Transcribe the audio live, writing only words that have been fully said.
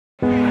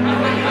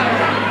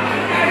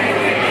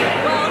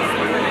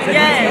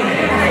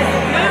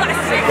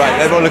Right,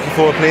 everyone looking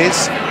forward,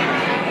 please.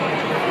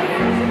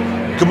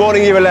 Good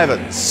morning, Year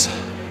 11s.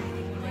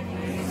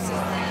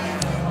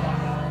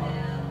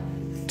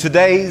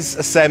 Today's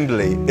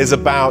assembly is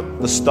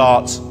about the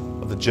start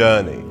of the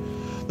journey,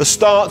 the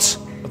start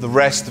of the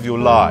rest of your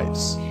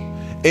lives.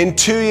 In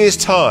 2 years'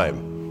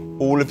 time,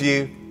 all of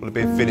you will have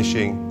been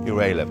finishing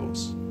your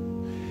A-levels.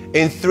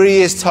 In 3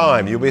 years'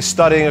 time, you'll be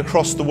studying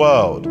across the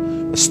world,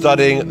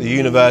 studying at the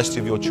university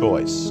of your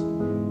choice.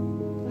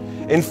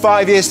 In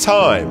 5 years'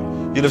 time,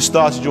 you'll have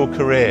started your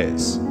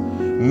careers.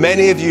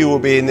 Many of you will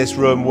be in this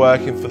room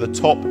working for the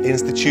top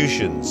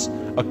institutions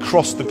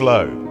across the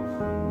globe.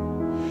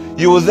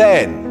 You will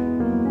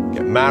then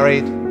get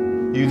married.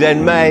 You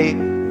then may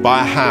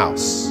buy a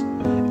house.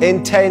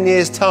 In 10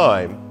 years'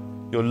 time,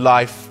 your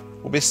life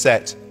will be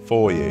set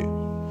for you.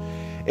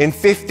 In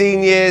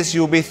 15 years,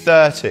 you'll be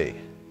 30.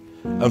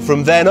 And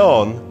from then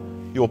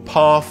on, your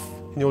path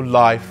in your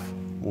life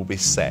will be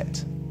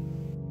set.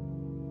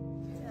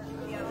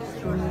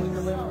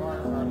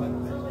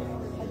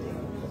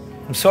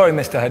 I'm sorry,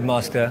 Mr.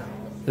 Headmaster.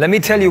 Let me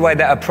tell you why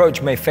that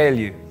approach may fail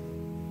you.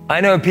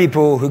 I know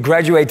people who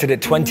graduated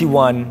at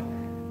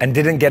 21 and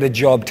didn't get a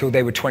job till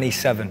they were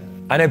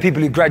 27. I know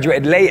people who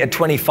graduated late at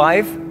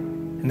 25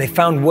 and they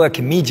found work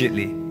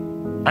immediately.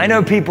 I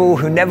know people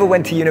who never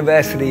went to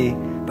university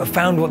but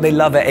found what they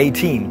love at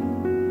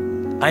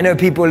 18. I know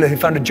people who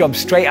found a job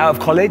straight out of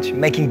college,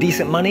 making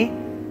decent money,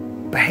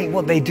 but hate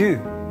what they do.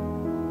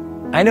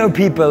 I know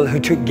people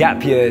who took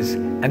gap years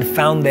and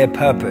found their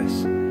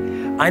purpose.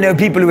 I know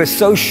people who were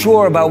so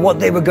sure about what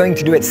they were going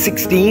to do at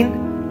 16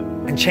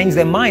 and changed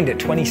their mind at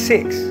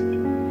 26.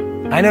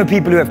 I know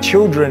people who have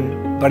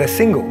children but are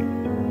single.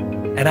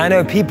 And I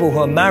know people who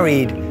are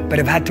married but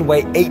have had to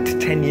wait 8 to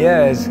 10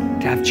 years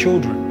to have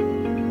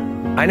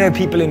children. I know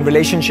people in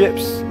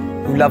relationships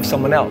who love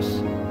someone else.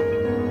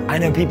 I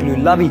know people who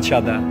love each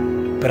other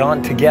but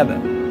aren't together.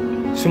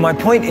 So my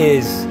point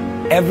is,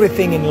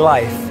 everything in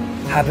life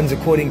happens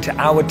according to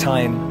our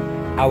time,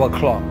 our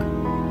clock.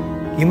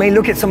 You may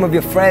look at some of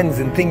your friends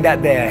and think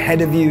that they're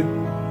ahead of you,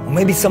 or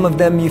maybe some of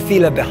them you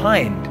feel are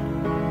behind.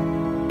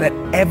 But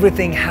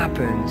everything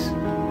happens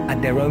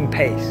at their own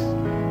pace.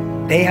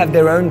 They have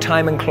their own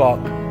time and clock,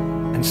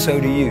 and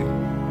so do you.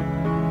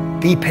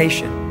 Be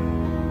patient.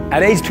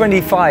 At age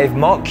 25,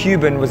 Mark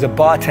Cuban was a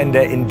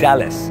bartender in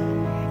Dallas.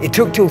 It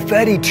took till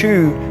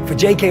 32 for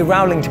J.K.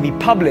 Rowling to be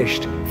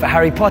published for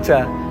Harry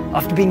Potter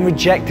after being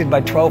rejected by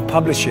 12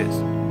 publishers.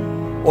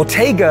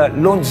 Ortega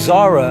launched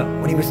Zara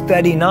when he was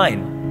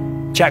 39.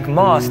 Jack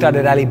Ma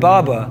started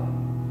Alibaba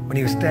when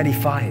he was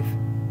 35.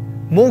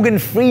 Morgan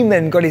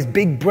Freeman got his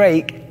big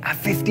break at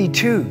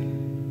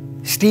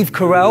 52. Steve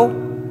Carell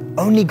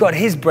only got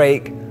his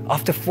break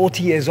after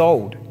 40 years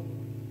old.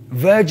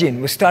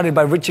 Virgin was started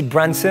by Richard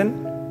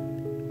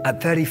Branson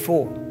at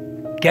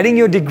 34. Getting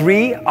your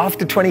degree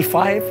after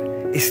 25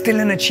 is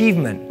still an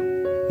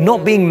achievement.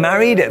 Not being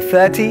married at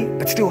 30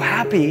 but still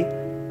happy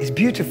is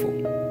beautiful.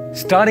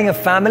 Starting a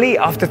family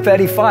after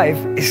 35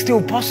 is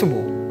still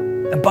possible.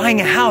 And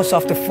buying a house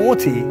after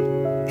 40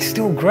 is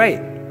still great.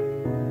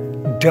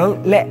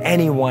 Don't let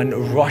anyone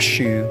rush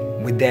you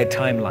with their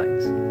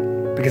timelines.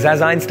 Because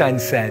as Einstein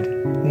said,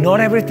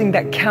 not everything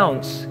that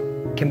counts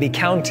can be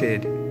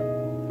counted,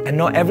 and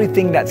not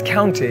everything that's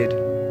counted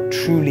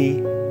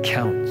truly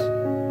counts.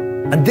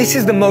 And this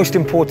is the most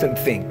important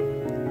thing.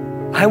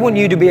 I want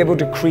you to be able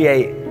to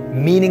create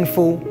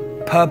meaningful,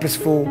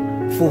 purposeful,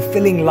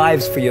 fulfilling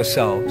lives for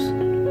yourselves,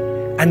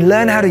 and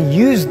learn how to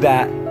use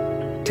that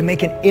to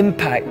make an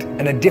impact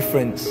and a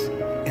difference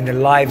in the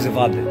lives of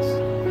others.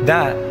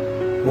 That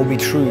will be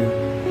true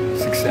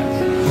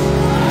success.